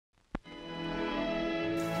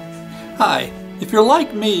Hi, if you're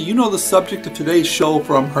like me, you know the subject of today's show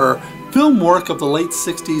from her film work of the late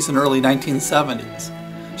 60s and early 1970s.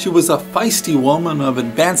 She was a feisty woman of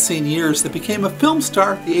advancing years that became a film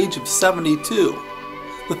star at the age of 72.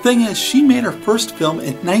 The thing is, she made her first film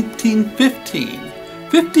in 1915,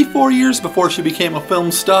 54 years before she became a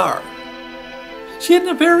film star. She had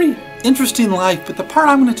a very interesting life, but the part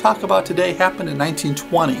I'm going to talk about today happened in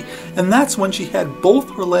 1920, and that's when she had both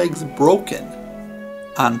her legs broken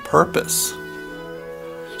on purpose.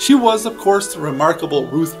 She was, of course, the remarkable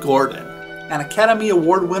Ruth Gordon, an Academy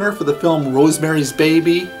Award winner for the film Rosemary's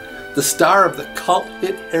Baby, the star of the cult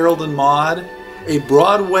hit Harold and Maude, a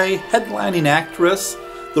Broadway headlining actress,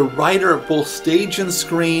 the writer of both stage and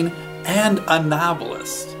screen, and a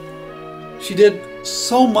novelist. She did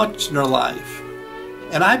so much in her life,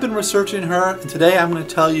 and I've been researching her, and today I'm going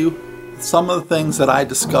to tell you some of the things that I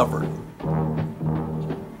discovered.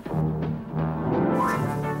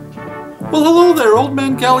 Well, hello there, Old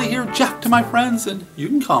Man Kelly here, Jeff to my friends, and you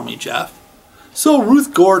can call me Jeff. So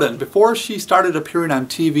Ruth Gordon, before she started appearing on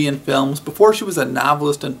TV and films, before she was a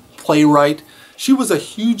novelist and playwright, she was a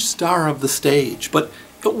huge star of the stage, but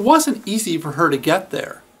it wasn't easy for her to get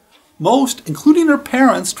there. Most, including her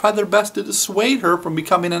parents, tried their best to dissuade her from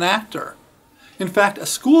becoming an actor. In fact, a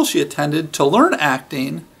school she attended to learn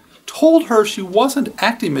acting told her she wasn't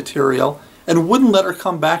acting material and wouldn't let her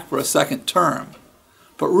come back for a second term.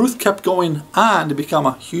 But Ruth kept going on to become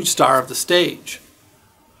a huge star of the stage.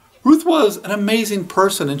 Ruth was an amazing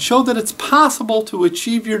person and showed that it's possible to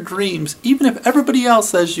achieve your dreams even if everybody else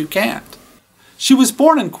says you can't. She was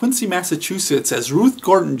born in Quincy, Massachusetts as Ruth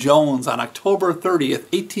Gordon Jones on October 30th,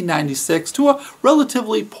 1896 to a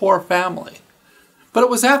relatively poor family. But it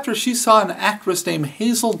was after she saw an actress named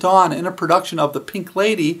Hazel Dawn in a production of The Pink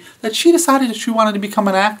Lady that she decided she wanted to become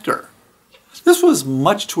an actor. This was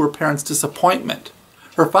much to her parents' disappointment.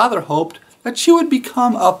 Her father hoped that she would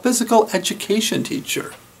become a physical education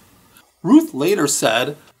teacher. Ruth later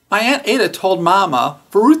said, "My Aunt Ada told Mama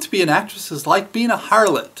for Ruth to be an actress is like being a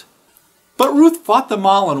harlot." But Ruth fought them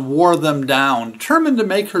all and wore them down, determined to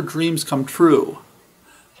make her dreams come true.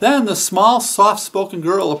 Then the small, soft-spoken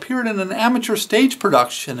girl appeared in an amateur stage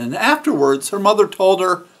production, and afterwards her mother told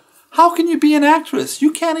her, "How can you be an actress?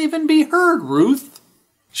 You can't even be heard, Ruth."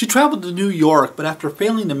 She traveled to New York, but after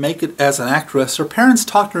failing to make it as an actress, her parents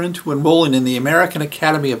talked her into enrolling in the American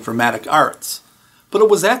Academy of Dramatic Arts. But it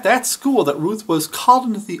was at that school that Ruth was called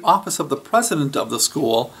into the office of the president of the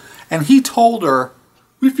school, and he told her,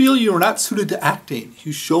 "We feel you are not suited to acting.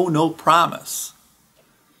 You show no promise."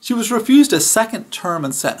 She was refused a second term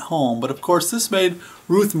and sent home, but of course this made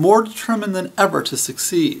Ruth more determined than ever to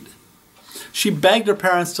succeed. She begged her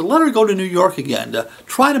parents to let her go to New York again to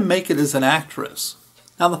try to make it as an actress.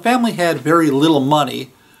 Now the family had very little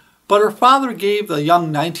money, but her father gave the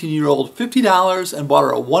young 19-year-old $50 and bought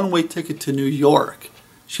her a one-way ticket to New York.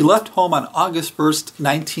 She left home on August 1st,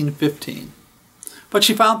 1915. But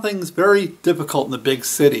she found things very difficult in the big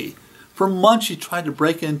city. For months she tried to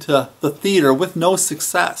break into the theater with no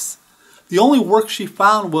success. The only work she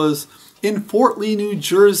found was in Fort Lee, New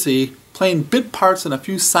Jersey, playing bit parts in a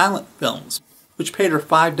few silent films, which paid her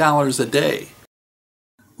 $5 a day.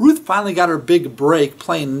 Ruth finally got her big break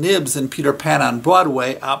playing Nibs in Peter Pan on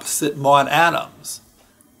Broadway opposite Maude Adams.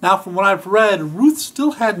 Now from what I've read, Ruth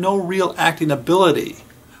still had no real acting ability,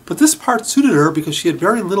 but this part suited her because she had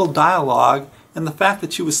very little dialogue and the fact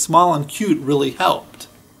that she was small and cute really helped.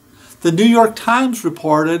 The New York Times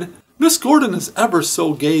reported, "Miss Gordon is ever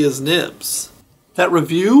so gay as Nibs." That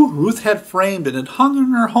review Ruth had framed and had hung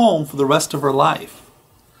in her home for the rest of her life.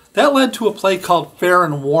 That led to a play called Fair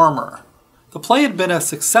and Warmer. The play had been a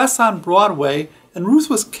success on Broadway, and Ruth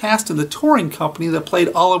was cast in the touring company that played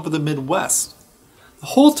all over the Midwest. The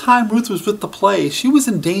whole time Ruth was with the play, she was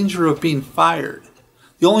in danger of being fired.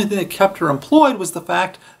 The only thing that kept her employed was the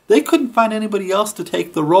fact they couldn't find anybody else to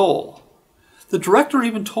take the role. The director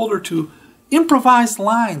even told her to improvise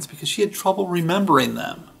lines because she had trouble remembering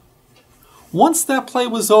them. Once that play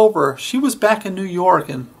was over, she was back in New York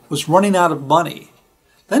and was running out of money.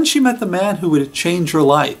 Then she met the man who would change her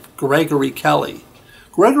life, Gregory Kelly.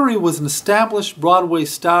 Gregory was an established Broadway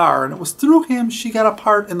star, and it was through him she got a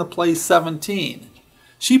part in the play 17.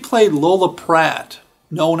 She played Lola Pratt,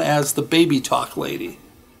 known as the Baby Talk Lady.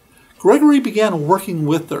 Gregory began working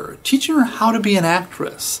with her, teaching her how to be an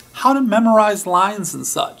actress, how to memorize lines and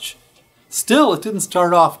such. Still, it didn't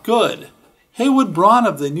start off good. Haywood Braun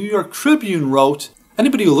of the New York Tribune wrote,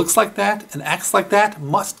 "Anybody who looks like that and acts like that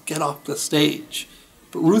must get off the stage."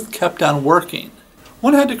 But Ruth kept on working.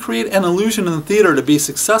 One had to create an illusion in the theater to be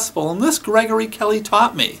successful, and this Gregory Kelly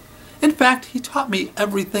taught me. In fact, he taught me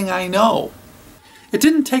everything I know. It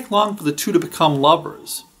didn't take long for the two to become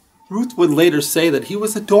lovers. Ruth would later say that he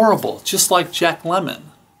was adorable, just like Jack Lemmon.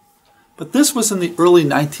 But this was in the early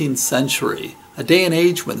 19th century, a day and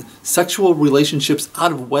age when sexual relationships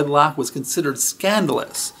out of wedlock was considered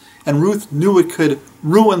scandalous, and Ruth knew it could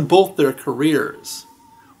ruin both their careers.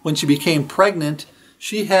 When she became pregnant,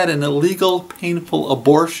 she had an illegal, painful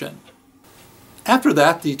abortion. After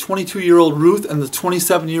that, the 22-year-old Ruth and the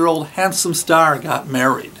 27-year-old handsome star got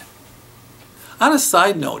married. On a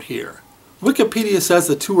side note here, Wikipedia says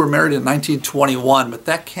the two were married in 1921, but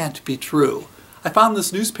that can't be true. I found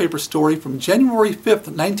this newspaper story from January 5th,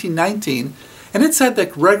 1919, and it said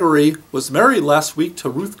that Gregory was married last week to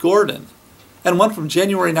Ruth Gordon, and one from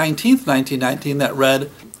January 19th, 1919 that read,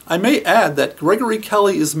 "I may add that Gregory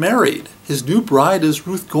Kelly is married. His new bride is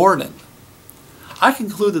Ruth Gordon." I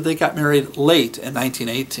conclude that they got married late in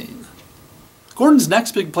 1918. Gordon's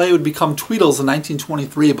next big play would become Tweedles in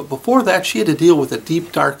 1923, but before that she had to deal with a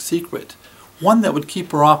deep, dark secret, one that would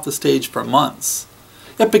keep her off the stage for months.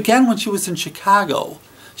 It began when she was in Chicago.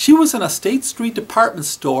 She was in a State Street department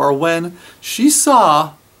store when she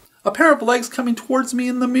saw a pair of legs coming towards me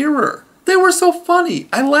in the mirror. They were so funny.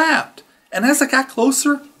 I laughed. And as I got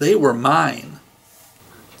closer, they were mine.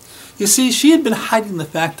 You see, she had been hiding the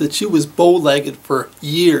fact that she was bow-legged for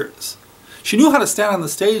years. She knew how to stand on the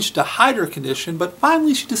stage to hide her condition, but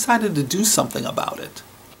finally she decided to do something about it.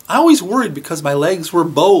 "I always worried because my legs were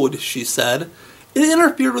bowed," she said. "It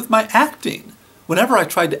interfered with my acting. Whenever I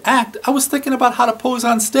tried to act, I was thinking about how to pose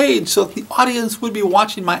on stage so that the audience would be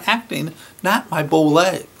watching my acting, not my bow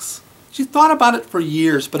legs." She thought about it for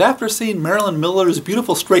years, but after seeing Marilyn Miller's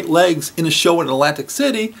beautiful straight legs in a show in Atlantic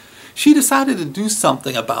City, she decided to do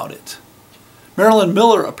something about it. Marilyn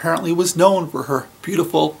Miller apparently was known for her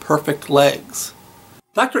beautiful, perfect legs.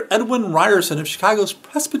 Dr. Edwin Ryerson of Chicago's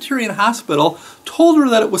Presbyterian Hospital told her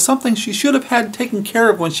that it was something she should have had taken care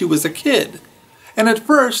of when she was a kid. And at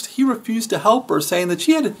first, he refused to help her, saying that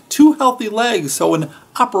she had two healthy legs, so an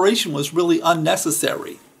operation was really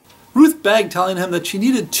unnecessary. Ruth begged, telling him that she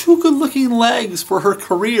needed two good-looking legs for her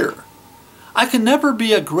career. "I can never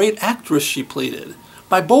be a great actress," she pleaded.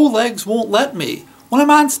 "My bow legs won't let me. When I'm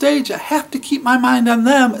on stage, I have to keep my mind on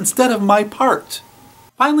them instead of my part."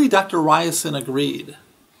 Finally, Dr. Ryerson agreed.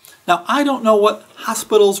 Now, I don't know what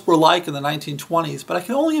hospitals were like in the 1920s, but I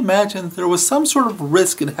can only imagine that there was some sort of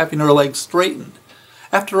risk in having her legs straightened.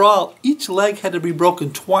 After all, each leg had to be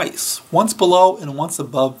broken twice, once below and once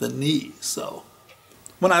above the knee, so.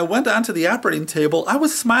 When I went onto the operating table, I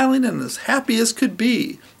was smiling and as happy as could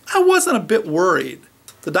be. I wasn't a bit worried.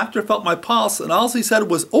 The doctor felt my pulse and all he said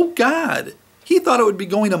was, "Oh God!" He thought it would be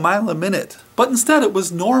going a mile a minute, but instead it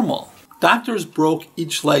was normal. Doctors broke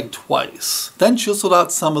each leg twice, then chiseled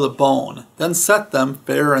out some of the bone, then set them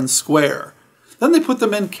fair and square. Then they put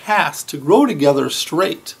them in casts to grow together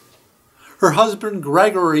straight. Her husband,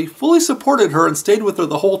 Gregory, fully supported her and stayed with her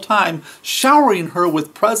the whole time, showering her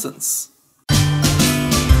with presents.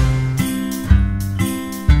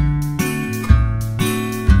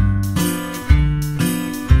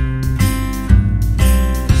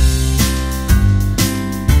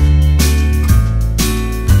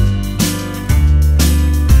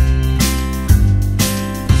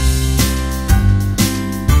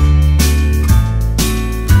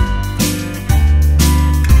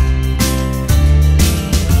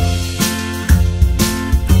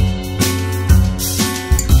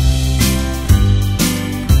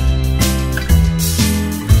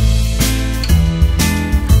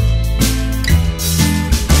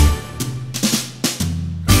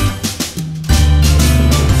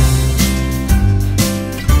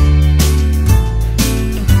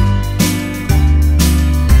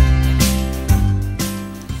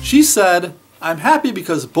 She said, "I'm happy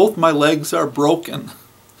because both my legs are broken."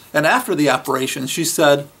 And after the operation, she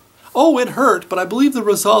said, "Oh, it hurt, but I believe the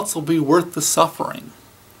results will be worth the suffering."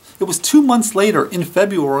 It was 2 months later, in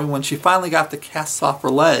February, when she finally got the casts off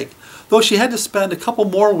her leg, though she had to spend a couple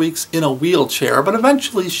more weeks in a wheelchair, but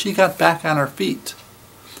eventually she got back on her feet.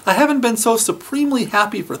 "I haven't been so supremely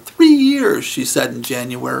happy for 3 years, she said in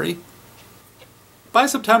January. By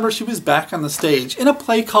September, she was back on the stage in a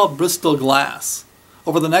play called Bristol Glass.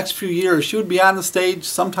 Over the next few years, she would be on the stage,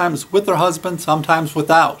 sometimes with her husband, sometimes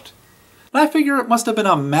without. And I figure it must have been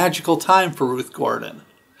a magical time for Ruth Gordon.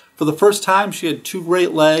 For the first time, she had two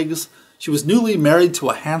great legs, she was newly married to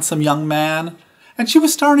a handsome young man, and she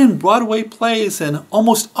was starring in Broadway plays and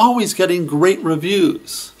almost always getting great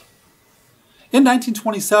reviews. In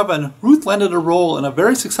 1927, Ruth landed a role in a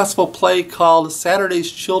very successful play called Saturday's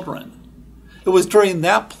Children. It was during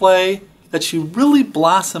that play that she really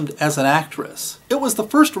blossomed as an actress. It was the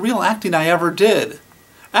first real acting I ever did.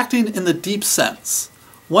 acting in the deep sense,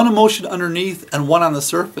 one emotion underneath and one on the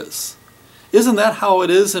surface. Isn't that how it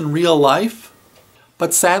is in real life?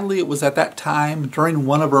 But sadly, it was at that time, during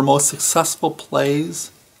one of her most successful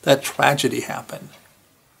plays, that tragedy happened.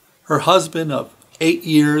 Her husband of 8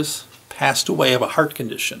 years passed away of a heart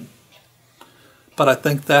condition. But I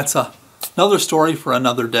think that's another story for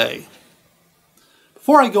another day.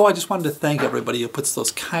 Before I go, I just wanted to thank everybody who puts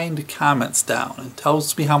those kind comments down and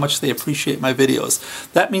tells me how much they appreciate my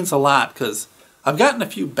videos. That means a lot because I've gotten a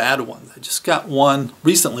few bad ones. I just got one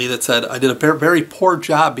recently that said I did a very poor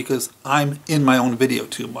job because I'm in my own video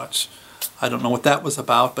too much. I don't know what that was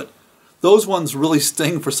about, but those ones really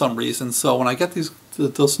sting for some reason. So when I get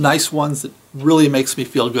those nice ones, it really makes me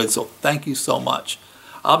feel good. So thank you so much.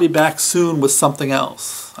 I'll be back soon with something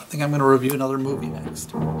else. I think I'm going to review another movie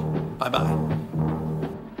next. Bye-bye.